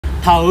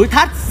thử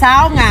thách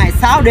 6 ngày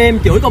 6 đêm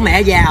chửi con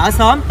mẹ già ở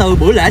xóm từ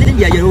bữa lễ đến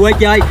giờ về quê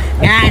chơi.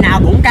 Ngày nào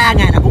cũng ca,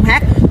 ngày nào cũng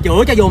hát.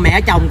 Chửi cho dù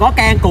mẹ chồng có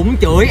can cũng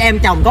chửi, em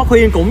chồng có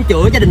khuyên cũng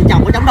chửi, gia đình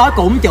chồng có chống đối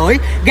cũng chửi.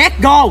 Get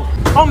go.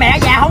 Con mẹ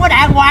già không có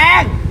đàng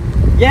hoàng.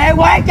 Về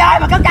quê chơi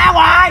mà cứ ca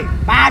hoài.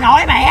 Bà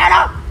nội mẹ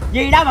đó.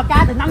 Gì đâu mà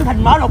ca từ 5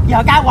 thìn mở 1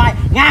 giờ ca hoài.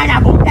 Ngày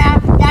nào cũng ca.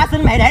 Ca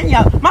xin mẹ để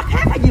giờ mất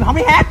hát hay gì mà không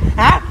đi hát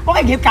hả? Có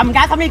cái nghiệp cầm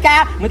ca xong đi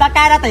ca. Người ta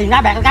ca ra tiền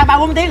ra bạc, ca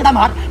 3-4 tiếng người ta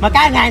mệt. Mà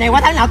ca ngày này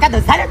qua tháng nào ca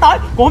từ sáng đến tối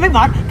cũng không biết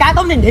mệt. Ca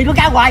tốn tiền điện luôn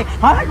ca hoài.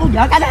 Hỏi con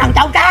vợ ca đến hàng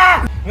chồng ca.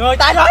 Người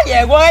ta nói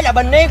về quê là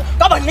bình yên.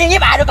 Có bình yên với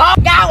bà được không?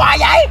 Ca hoài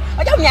vậy.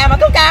 Ở trong nhà mà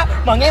cứ ca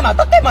mà nghe mà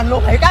tức cái mình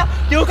luôn thiệt á.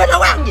 Chưa có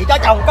nấu ăn gì cho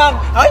chồng con.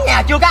 Ở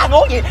nhà chưa có ăn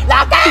uống gì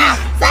là ca.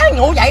 Sáng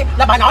ngủ dậy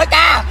là bà nội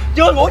ca.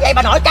 Trưa ngủ dậy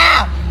bà nội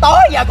ca. Tối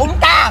giờ cũng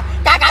ca.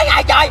 Ca cả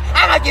ngày trời.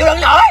 Ai mà chịu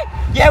đựng nổi.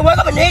 Về quê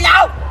có bình yên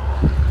đâu.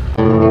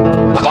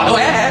 Mà còn đâu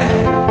em.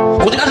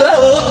 Cô tính ăn lứa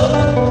ừ.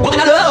 Cô tính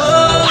ăn lứa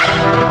ừ.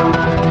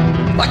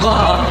 Mà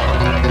còn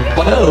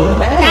nữa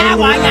bé. Ca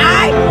hoài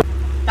vậy.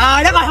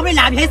 Trời đất ơi, không đi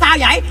làm gì hay sao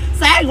vậy?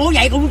 Sáng ngủ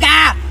dậy cũng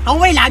ca. Không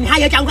có đi làm,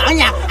 hai vợ chồng ở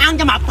nhà ăn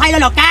cho mập thay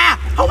lên là ca.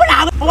 Không có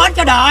làm, không có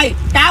cho đời.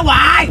 Ca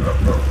hoài.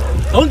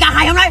 Tưởng ca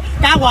hay không đấy?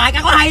 Ca hoài,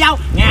 ca có hay đâu.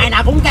 Ngày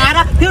nào cũng ca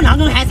đó. Thiếu nợ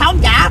ngân hàng sao không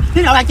trả,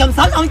 thiếu nợ là chồng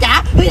sớm không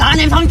trả, thiếu nợ anh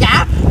em sao không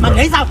trả. Mà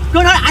nghĩ sao? Cứ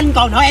nói là anh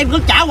còn nợ em cứ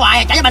trả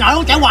hoài, trả cho bà nội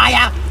cũng trả hoài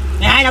à.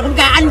 Ngày nào cũng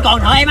ca anh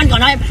còn nợ em, anh còn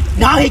nợ em.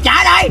 Nợ thì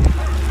trả đây.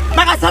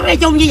 Bác có sớm đi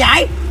chung như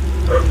vậy.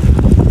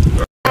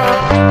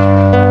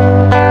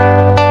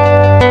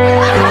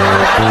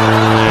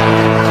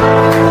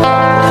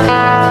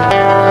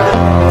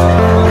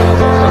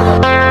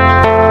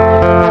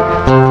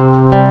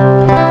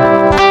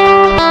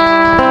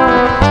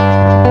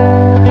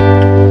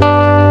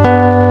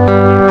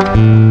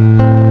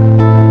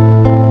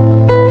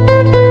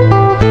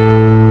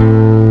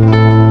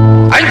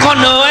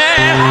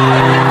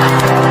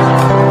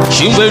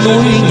 Về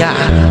núi nhà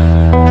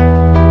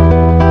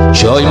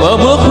trời mơ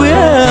mưa khuya,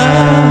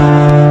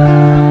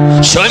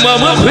 trời mơ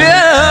mưa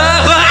khuya.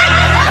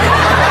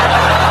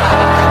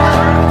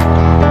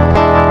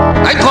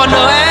 Anh còn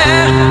nợ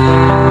em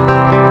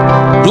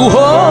nụ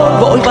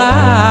hôn vội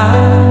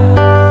vàng,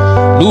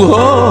 nụ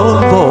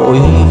hôn vội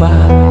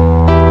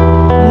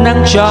vàng,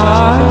 nắng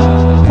trói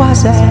qua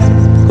rèm.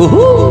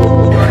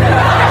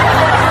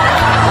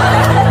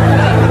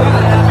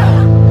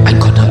 Anh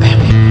còn nợ em,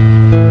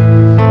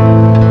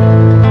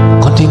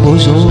 con tim bối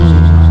rối,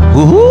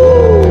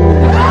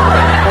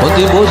 con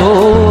tim bối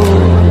rối,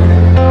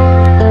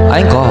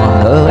 anh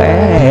còn nợ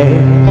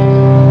em,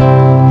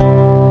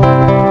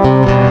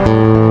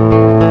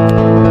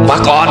 mà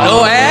còn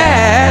nợ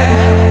em.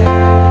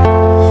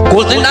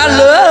 Cuộc tình đã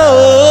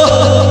lỡ,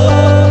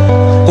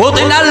 cuộc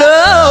tình đã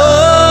lỡ.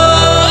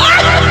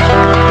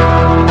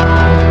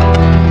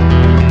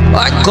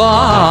 Anh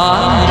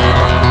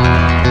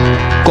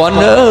còn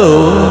nợ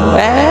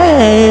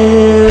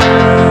em.